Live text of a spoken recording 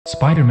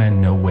Spider-Man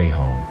No Way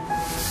Home.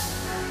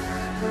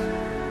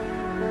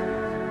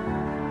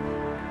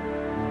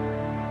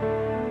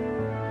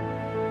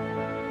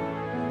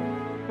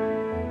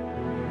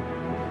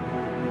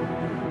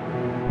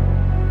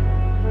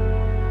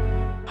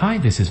 Hi,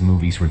 this is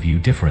Movies Review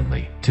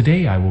Differently.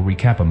 Today I will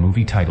recap a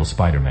movie titled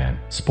Spider-Man.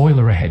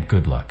 Spoiler ahead,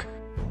 good luck.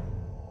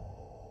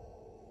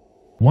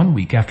 1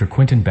 week after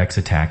Quentin Beck's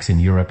attacks in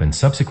Europe and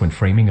subsequent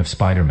framing of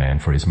Spider-Man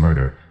for his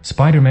murder,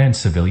 Spider-Man's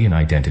civilian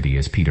identity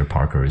as Peter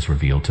Parker is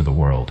revealed to the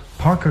world.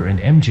 Parker and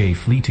MJ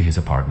flee to his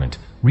apartment,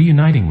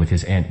 reuniting with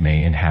his Aunt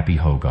May and Happy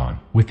Hogan.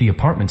 With the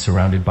apartment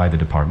surrounded by the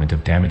Department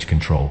of Damage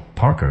Control,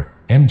 Parker,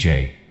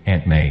 MJ,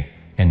 Aunt May,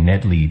 and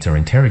Ned Leeds are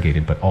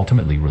interrogated but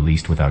ultimately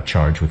released without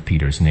charge, with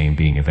Peter's name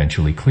being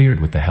eventually cleared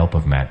with the help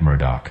of Matt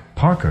Murdock.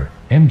 Parker,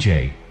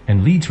 MJ,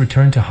 and Leeds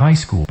return to high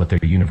school, but their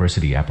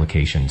university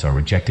applications are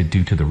rejected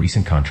due to the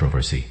recent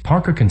controversy.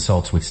 Parker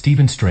consults with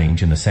Stephen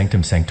Strange in the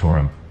Sanctum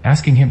Sanctorum,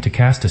 asking him to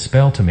cast a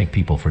spell to make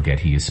people forget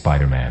he is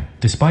Spider-Man.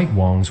 Despite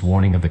Wong's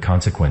warning of the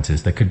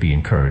consequences that could be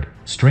incurred,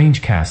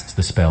 Strange casts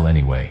the spell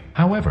anyway.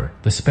 However,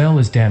 the spell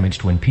is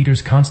damaged when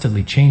Peter's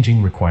constantly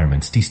changing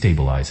requirements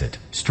destabilize it.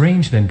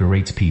 Strange then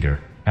berates Peter,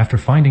 after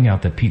finding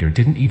out that Peter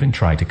didn't even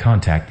try to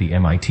contact the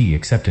MIT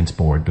acceptance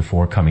board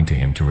before coming to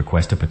him to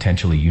request a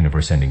potentially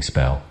universe-ending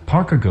spell.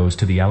 Parker goes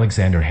to the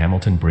Alexander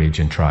Hamilton Bridge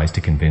and tries to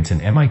convince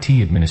an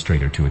MIT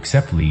administrator to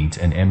accept Leeds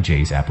and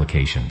MJ's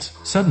applications.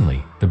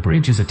 Suddenly, the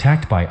bridge is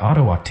attacked by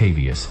Otto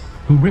Octavius,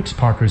 who rips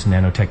Parker's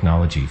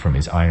nanotechnology from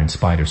his Iron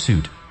Spider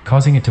suit,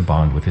 causing it to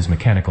bond with his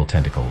mechanical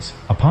tentacles.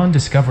 Upon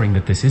discovering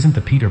that this isn't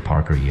the Peter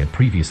Parker he had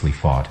previously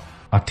fought,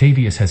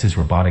 Octavius has his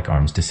robotic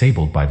arms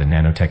disabled by the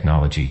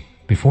nanotechnology,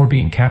 before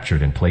being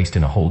captured and placed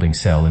in a holding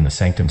cell in the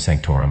Sanctum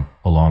Sanctorum,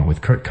 along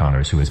with Kurt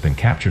Connors, who has been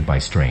captured by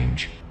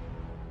Strange.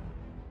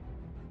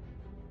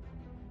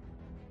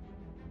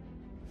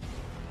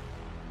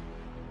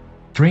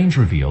 Strange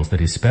reveals that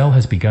his spell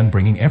has begun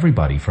bringing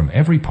everybody from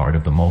every part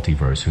of the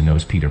multiverse who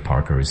knows Peter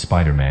Parker is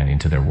Spider-Man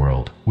into their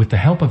world. With the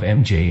help of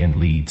MJ and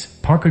Leeds,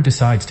 Parker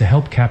decides to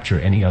help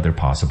capture any other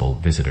possible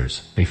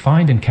visitors. They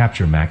find and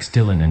capture Max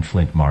Dillon and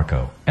Flint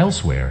Marko.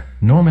 Elsewhere,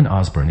 Norman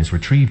Osborn is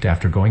retrieved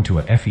after going to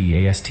a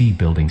FEAST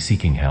building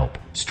seeking help.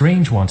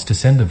 Strange wants to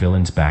send the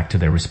villains back to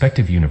their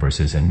respective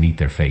universes and meet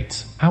their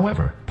fates.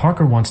 However,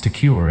 Parker wants to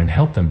cure and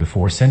help them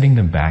before sending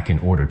them back in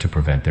order to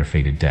prevent their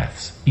fated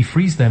deaths. He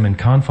frees them and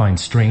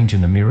confines Strange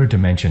in the mirror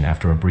dimension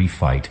after a brief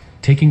fight,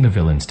 taking the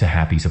villains to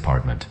Happy's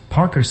apartment.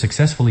 Parker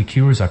successfully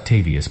cures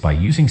Octavius by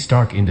using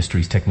Stark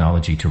Industries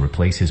technology to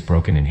replace his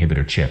broken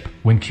inhibitor chip.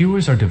 When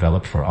cures are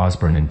developed for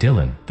Osborn and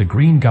Dillon, the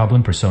Green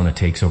Goblin persona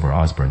takes over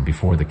Osborn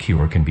before the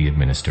cure can be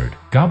administered.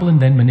 Goblin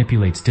then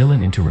manipulates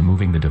Dillon into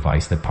removing the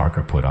device that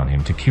Parker put on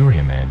him to cure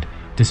him, and,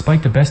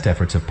 despite the best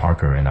efforts of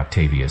Parker and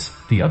Octavius,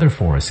 the other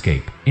four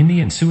escape. In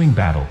the ensuing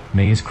battle,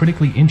 May is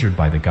critically injured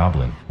by the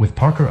Goblin, with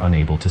Parker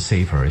unable to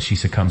save her as she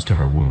succumbs to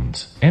her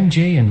wounds.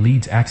 MJ and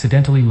Leeds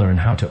accidentally learn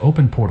how to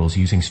open portals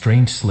using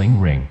Strange sling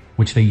ring,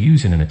 which they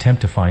use in an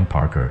attempt to find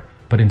Parker,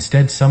 but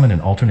instead summon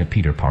an alternate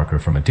Peter Parker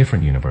from a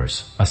different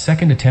universe. A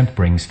second attempt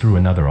brings through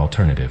another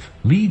alternative.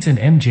 Leeds and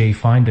MJ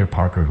find their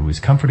Parker, who is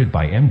comforted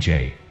by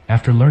MJ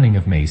after learning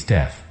of May's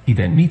death. He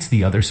then meets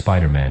the other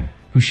Spider-Men,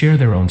 who share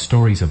their own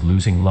stories of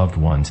losing loved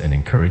ones and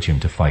encourage him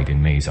to fight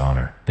in May's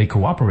honor. They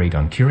cooperate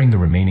on curing the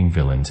remaining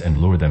villains and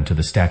lure them to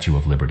the Statue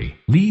of Liberty.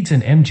 Leeds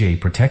and MJ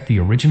protect the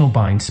original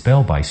bind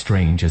spell by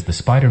Strange as the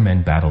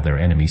Spider-Men battle their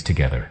enemies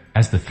together.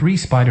 As the three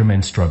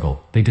Spider-Men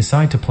struggle, they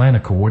decide to plan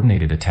a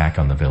coordinated attack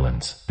on the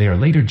villains. They are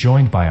later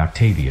joined by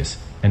Octavius,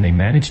 and they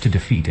manage to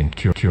defeat and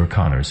cure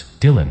Connors,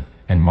 Dillon,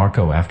 and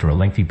Marko after a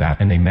lengthy battle.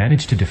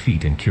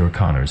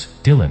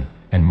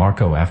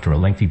 After a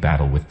lengthy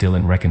battle, with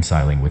Dillon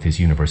reconciling with his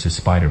universe's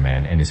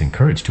Spider-Man and is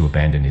encouraged to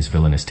abandon his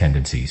villainous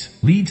tendencies.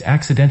 Leeds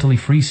accidentally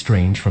frees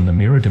Strange from the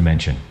mirror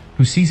dimension,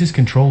 who seizes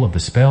control of the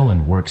spell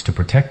and works to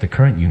protect the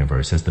current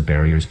universe as the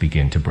barriers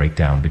begin to break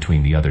down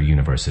between the other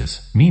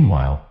universes.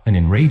 Meanwhile, an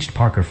enraged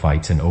Parker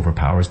fights and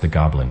overpowers the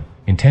Goblin,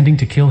 intending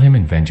to kill him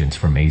in vengeance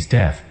for May's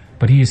death,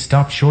 but he is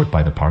stopped short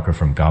by the Parker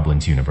from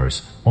Goblin's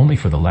universe, only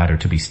for the latter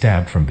to be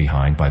stabbed from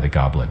behind by the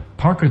Goblin.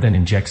 Parker then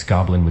injects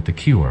Goblin with the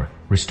cure,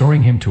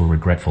 restoring him to a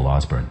regretful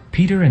Osborn.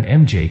 Peter and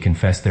MJ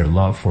confess their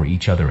love for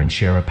each other and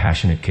share a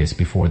passionate kiss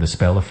before the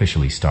spell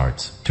officially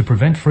starts. To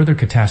prevent further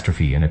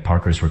catastrophe and at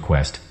Parker's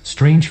request,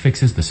 Strange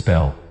fixes the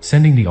spell,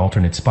 sending the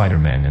alternate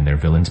Spider-Men and their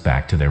villains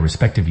back to their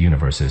respective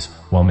universes,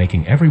 while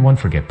making everyone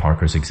forget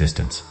Parker's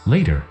existence.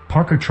 Later,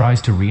 Parker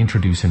tries to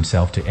reintroduce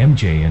himself to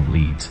MJ and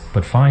Leeds,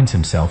 but finds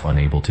himself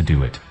unable to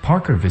do it.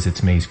 Parker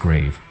visits May's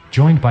grave,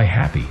 joined by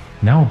Happy,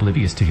 now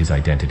oblivious to his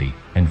identity,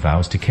 and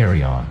vows to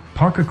carry on.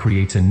 Parker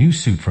creates a new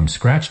suit from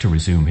scratch to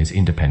resume his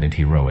independent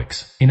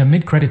heroics. In a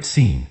mid-credits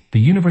scene,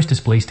 the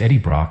universe-displaced Eddie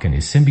Brock and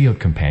his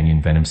symbiote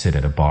companion Venom sit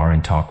at a bar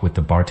and talk with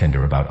the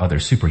bartender about other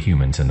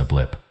superhumans and the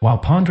blip. While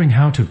pondering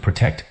how to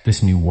protect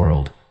this new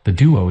world, the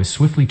duo is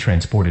swiftly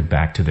transported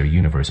back to their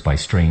universe by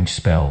Strange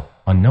spell,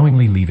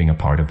 unknowingly leaving a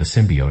part of the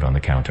symbiote on the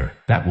counter.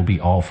 That will be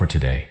all for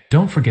today.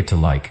 Don't forget to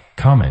like,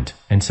 comment,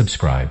 and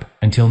subscribe.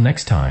 Until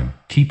next time,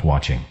 keep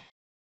watching.